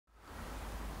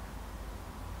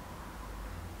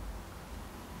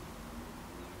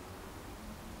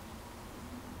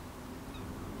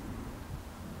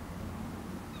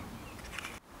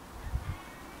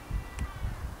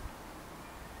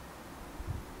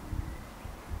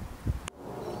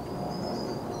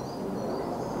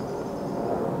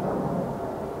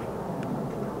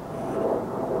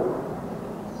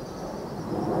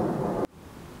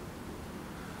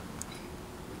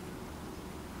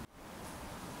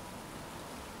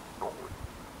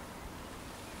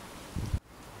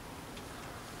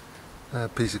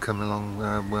Peas are coming along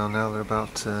well now. They're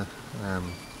about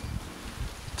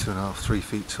 2.5, 3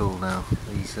 feet tall now.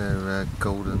 These are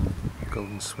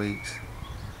golden sweets.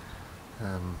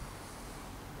 And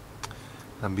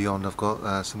beyond I've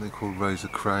got something called Rose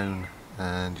of Crown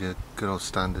and your good old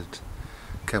standard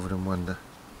Covered in Wonder.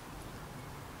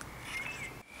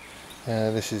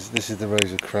 This is the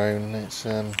Rose of Crown. It's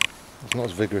not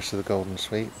as vigorous as the golden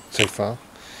sweet so far.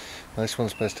 Now this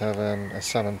one's supposed to have a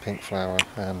salmon pink flower.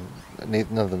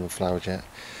 None of them have flowered yet,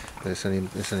 but it's only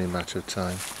a matter of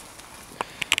time.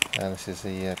 And this is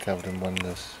the Covered in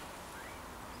Wonders.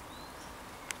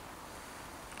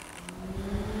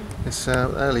 It's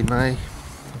early May.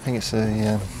 I think it's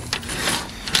a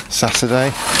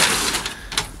Saturday.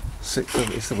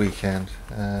 It's the weekend.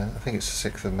 I think it's the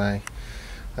 6th of May.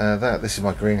 This is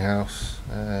my greenhouse.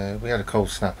 We had a cold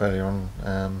snap earlier on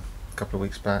a couple of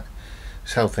weeks back.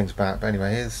 It's held things back. But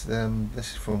anyway, here's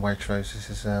this is from Waitrose.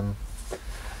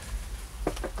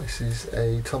 This is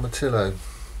a tomatillo.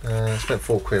 I spent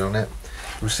 £4 on it.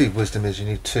 Received wisdom is you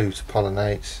need 2 to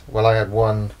pollinate. Well, I had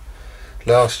 1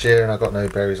 last year and I got no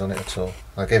berries on it at all.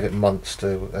 I gave it months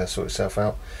to sort itself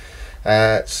out.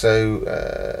 So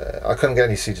I couldn't get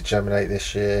any seed to germinate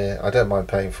this year. I don't mind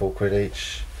paying £4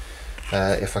 each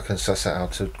if I can suss out how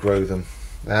to grow them.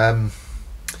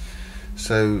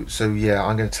 So yeah,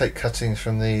 I'm going to take cuttings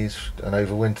from these and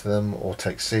overwinter them, or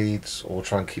take seeds, or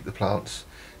try and keep the plants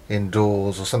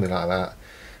indoors or something like that.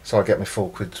 So I get my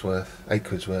 £4 worth,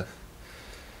 £8 worth.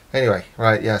 Anyway,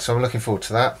 right, yeah. So I'm looking forward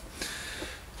to that.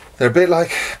 They're a bit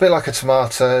like a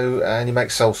tomato, and you make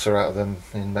salsa out of them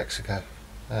in Mexico.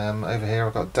 Over here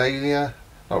I've got dahlia,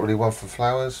 not really one for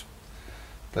flowers,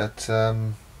 but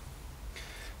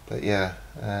yeah,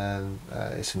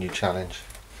 it's a new challenge.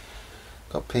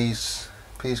 Got peas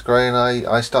growing.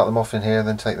 I start them off in here,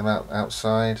 then take them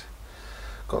outside.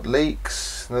 Got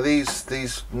leeks. Now these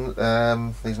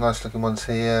nice looking ones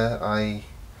here, I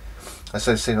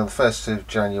sowed seed on the 1st of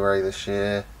January this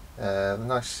year. They're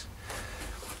nice.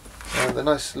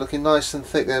 They're looking nice and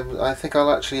thick. I think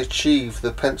I'll actually achieve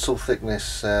the pencil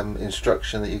thickness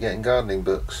instruction that you get in gardening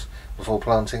books before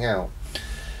planting out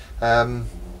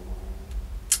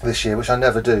this year, which I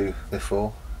never do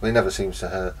before. It never seems to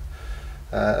hurt.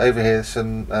 Over here,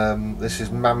 this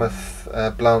is Mammoth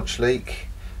Blanche leek,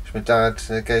 which my dad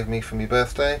gave me for my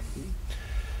birthday.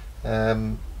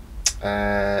 I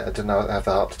didn't have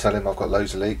the heart to tell him I've got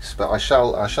loads of leeks, but I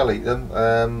shall eat them.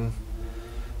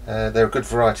 They're a good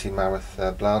variety, Mammoth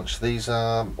Blanche. These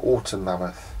are Autumn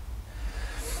Mammoth.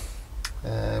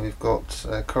 We've got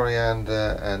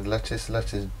coriander and lettuce.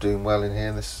 Lettuce is doing well in here.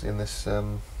 In this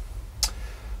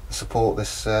support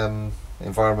this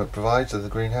environment provides of the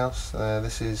greenhouse.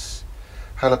 This is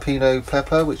jalapeno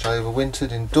pepper, which I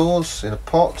overwintered indoors in a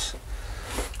pot.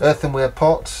 Earthenware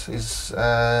pot is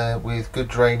with good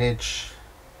drainage.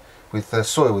 With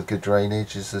soil with good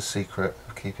drainage is the secret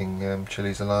of keeping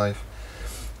chilies alive.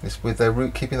 It's with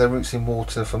keeping their roots in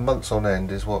water for months on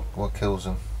end is what kills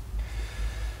them.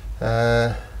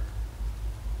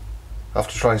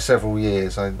 After trying several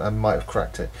years, I might have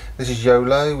cracked it. This is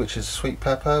Yolo, which is sweet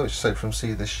pepper, which is sowed from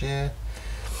seed this year.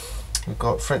 We've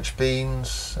got French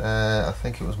beans. I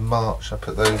think it was March I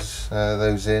put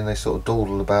those in. They sort of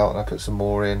dawdled about, and I put some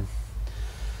more in,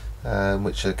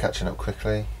 which are catching up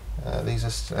quickly.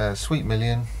 These are Sweet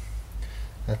Million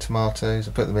tomatoes.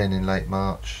 I put them in late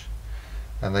March,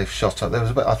 and they've shot up. There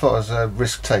was a bit, I thought it was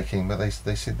risk taking, but they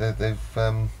said they've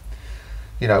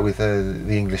you know, with the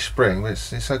English spring,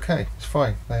 it's okay, it's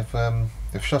fine. They've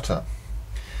shot up,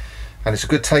 and it's a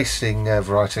good tasting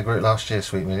variety. I grew it last year,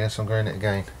 Sweet Million, so I'm growing it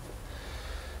again.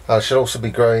 I should also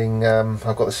be growing. I've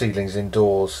got the seedlings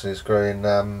indoors. Is growing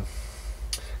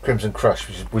Crimson Crush,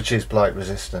 which is blight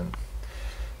resistant.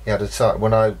 It had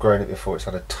when I've grown it before, it's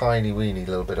had a tiny weeny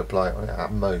little bit of blight on it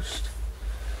at most.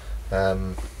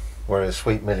 Whereas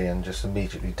Sweet Million just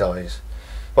immediately dies.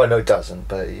 Well, no, it doesn't,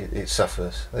 but it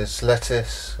suffers. There's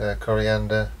lettuce,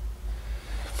 coriander.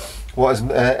 What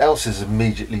else has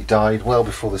immediately died well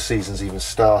before the season's even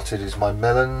started is my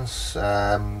melons.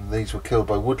 These were killed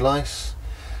by woodlice,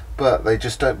 but they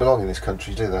just don't belong in this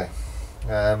country, do they?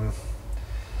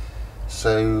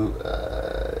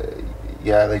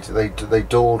 Yeah, they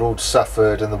dawdled,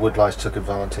 suffered, and the woodlice took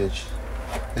advantage.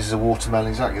 This is a watermelon,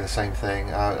 exactly the same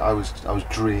thing. I was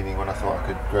dreaming when I thought I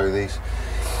could grow these.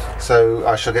 So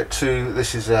I shall get 2.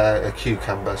 This is a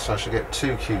cucumber, so I shall get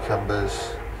 2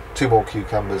 cucumbers, 2 more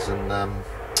cucumbers, and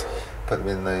put them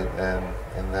in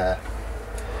there.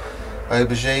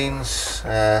 Aubergines.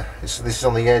 This is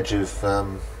on the edge of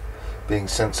being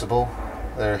sensible.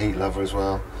 They're a heat lover as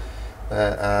well.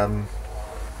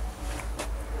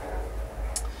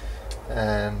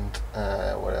 And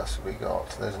what else have we got?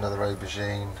 There's another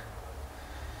aubergine,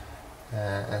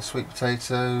 a sweet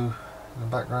potato in the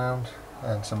background,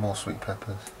 and some more sweet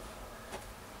peppers.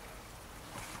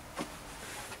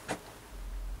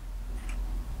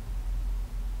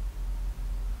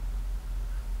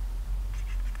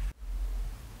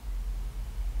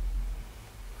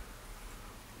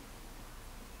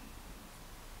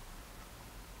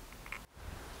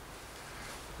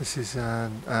 This is a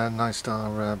nice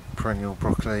Star Perennial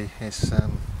broccoli. It's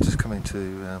just coming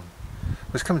to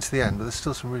it's coming to the end, but there's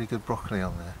still some really good broccoli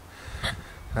on there.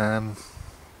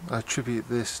 I attribute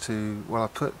this to, well, I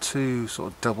put 2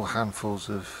 sort of double handfuls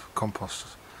of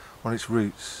compost on its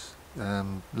roots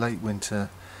late winter,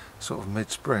 sort of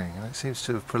mid-spring, and it seems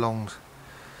to have prolonged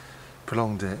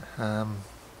it.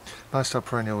 Nice Star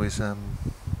Perennial is a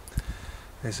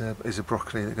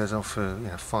broccoli that goes on for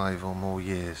 5 or more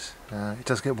years. It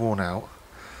does get worn out,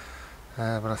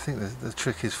 but I think the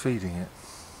trick is feeding it.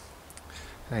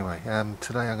 Anyway,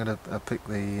 today I'm going to pick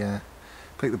the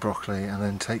broccoli and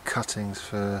then take cuttings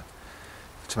to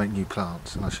make new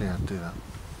plants, and I'll show you how to do that.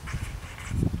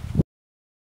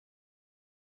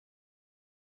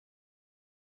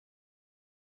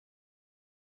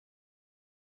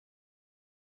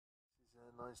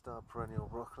 Nice Star Perennial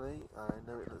broccoli. I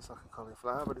know it looks like a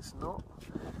cauliflower, but it's not.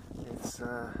 It's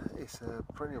a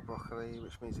perennial broccoli,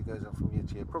 which means it goes on from year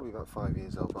to year, probably about 5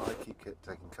 years old, but I keep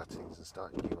taking cuttings and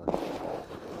starting new ones.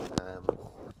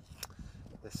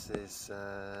 This is,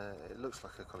 it looks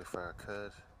like a cauliflower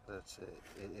curd, but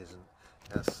it isn't.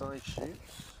 It has side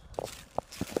shoots.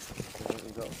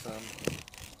 We've got some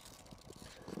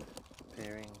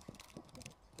appearing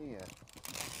here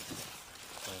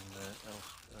and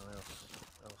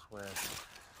elsewhere.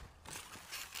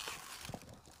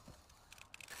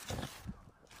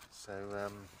 So,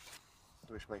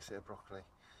 which makes it a broccoli.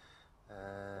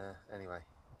 Anyway,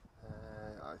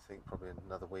 I think probably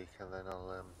another week, and then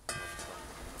I'll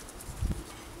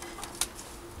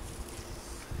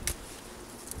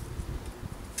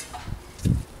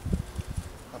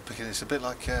I'm picking. It's a bit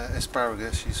like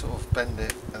asparagus. You sort of bend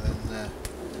it, and then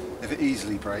if it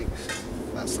easily breaks,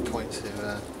 that's the point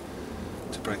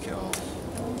to break it off.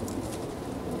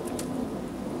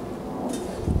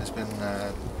 There's been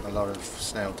a lot of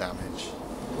snail damage.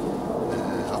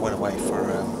 I went away for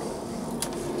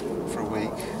a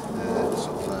week,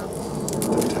 sort of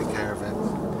take care of it,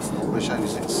 which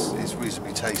shows it's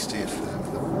reasonably tasty if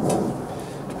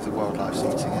the wildlife's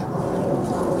eating it.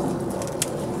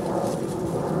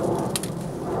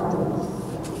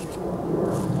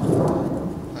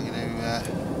 I'm going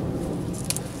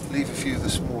to leave a few of the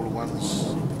smaller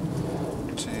ones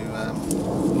to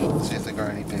see if they grow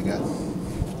any bigger.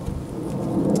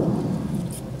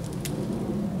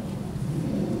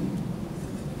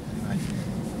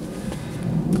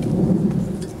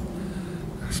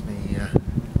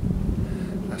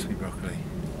 That's me broccoli.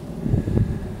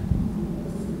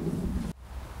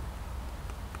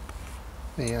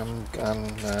 I'm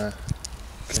going to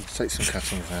take some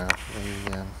cuttings now.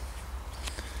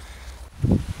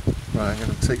 Right, I'm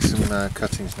going to take some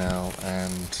cuttings now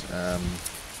and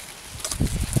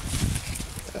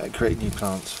create new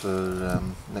plants for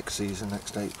next season,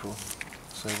 next April.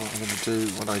 So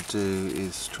what I do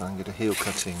is try and get a heel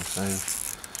cutting. So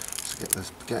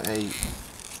get a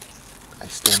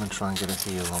stem and try and get a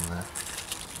heel on there.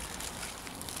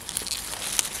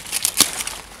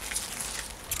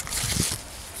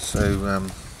 So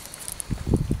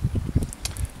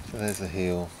there's the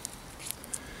heel.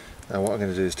 Now what I'm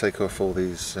going to do is take off all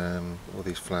these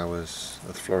flowers,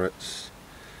 the florets,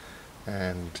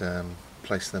 and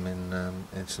place them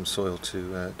in some soil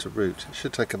to root. It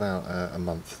should take about a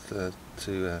month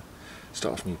to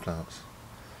start off new plants.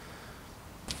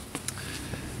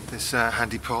 This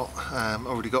handy pot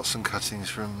already got some cuttings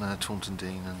from Taunton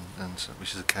Dean and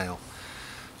which is a kale.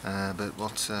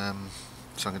 So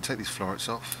I'm going to take these florets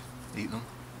off, eat them.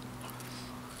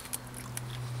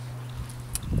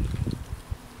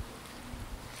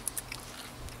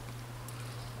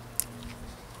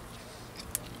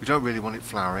 We don't really want it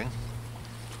flowering,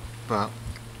 but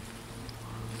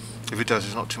if it does,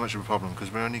 it's not too much of a problem, because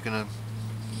we want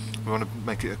to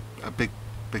make it a big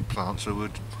plant. So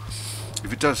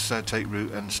if it does take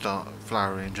root and start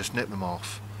flowering, just nip them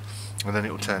off, and then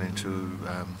it will turn into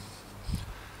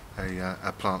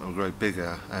a plant that will grow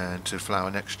bigger and to flower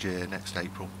next year, next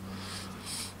April.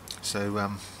 So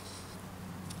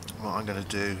what I'm going to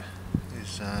do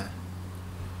is I'm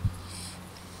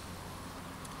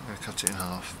going to cut it in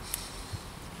half,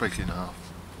 break it in half,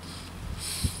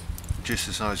 reduce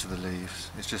the size of the leaves.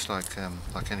 It's just like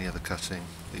any other cutting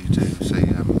that you do, say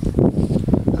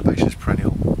about vivacious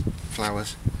perennial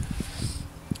flowers,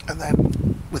 and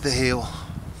then with the heel,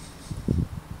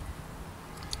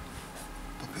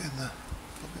 pop it in the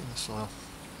soil.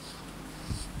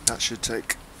 That should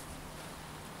take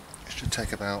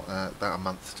about a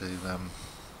month to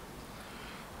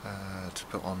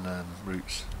put on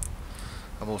roots.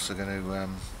 I'm also going to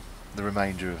the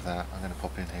remainder of that I'm going to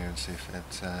pop in here and see if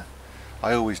it.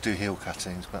 I always do heel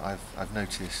cuttings, but I've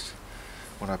noticed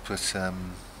when I put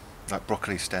like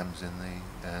broccoli stems in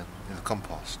the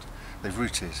compost, they've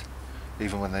rooted,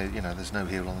 even when there's no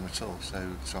heel on them at all. So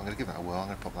I'm going to give that a whirl. I'm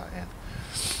going to pop that in.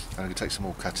 I'm going to take some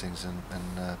more cuttings and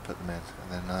put them in,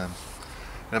 and then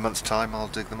in a month's time I'll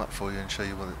dig them up for you and show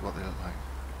you what they look like.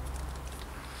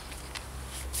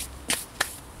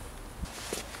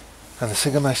 And the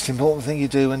single most important thing you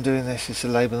do when doing this is to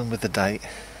label them with the date,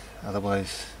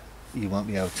 otherwise you won't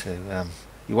be able to,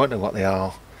 you won't know what they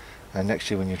are, and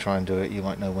next year when you try and do it you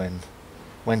won't know when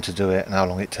to do it and how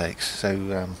long it takes.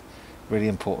 So really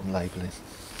important labelling.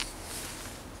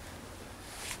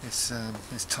 It's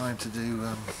time to do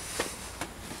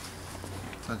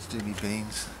me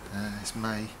beans. It's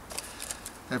May.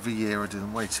 Every year I do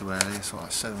them way too early, so I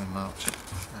sow them in March,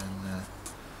 and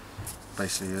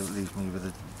basically it leaves me with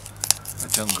a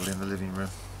jungle in the living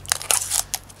room.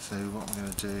 So what I'm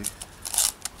going to do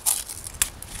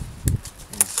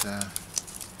is,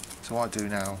 so what I do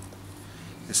now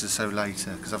is to sow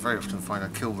later, because I very often find I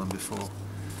kill them before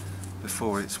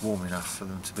it's warm enough for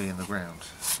them to be in the ground.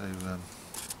 So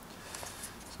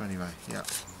anyway, yeah.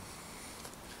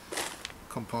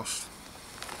 Compost.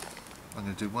 I'm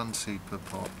going to do 1 seed per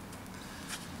pot.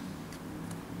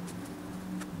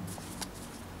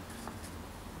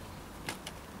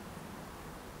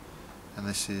 And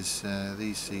this is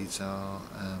these seeds are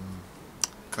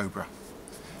Cobra,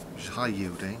 which is high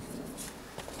yielding,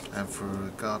 and for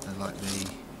a gardener like me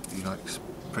who likes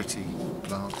pretty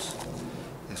plants,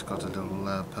 it's got a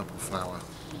little purple flower,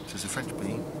 which is a French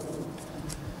bean,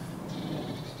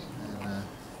 and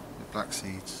with black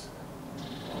seeds.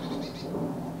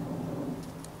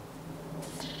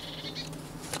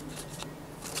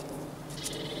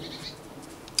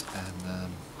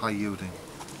 And high yielding,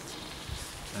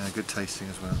 good tasting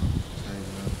as well.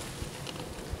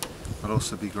 So I'll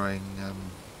also be growing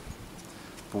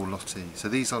borlotti. So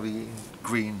these are the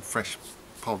green fresh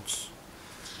pods,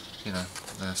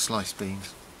 sliced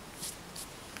beans.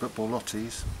 But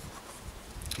borlottis,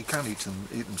 you can eat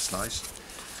them sliced,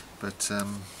 but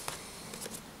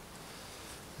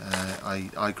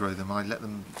I grow them. I let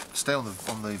them stay on the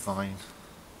vine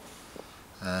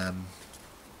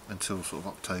until sort of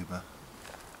October,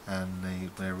 and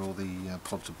where all the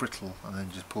pods are brittle, and then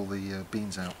just pull the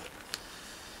beans out.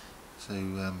 So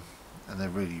and they're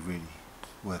really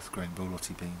worth growing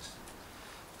borlotti beans.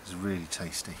 It's really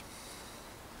tasty.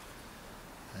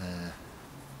 The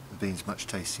bean's much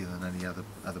tastier than any other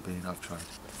bean I've tried.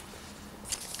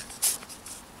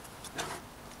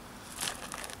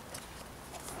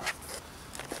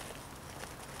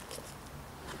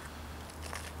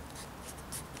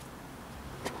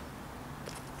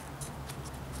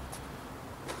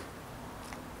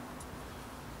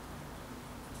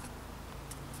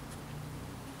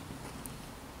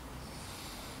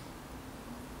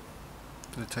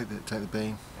 I'm going to take the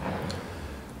bean,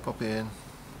 pop it in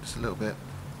just a little bit,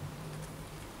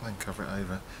 then cover it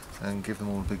over and give them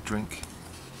all a big drink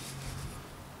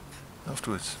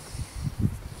afterwards.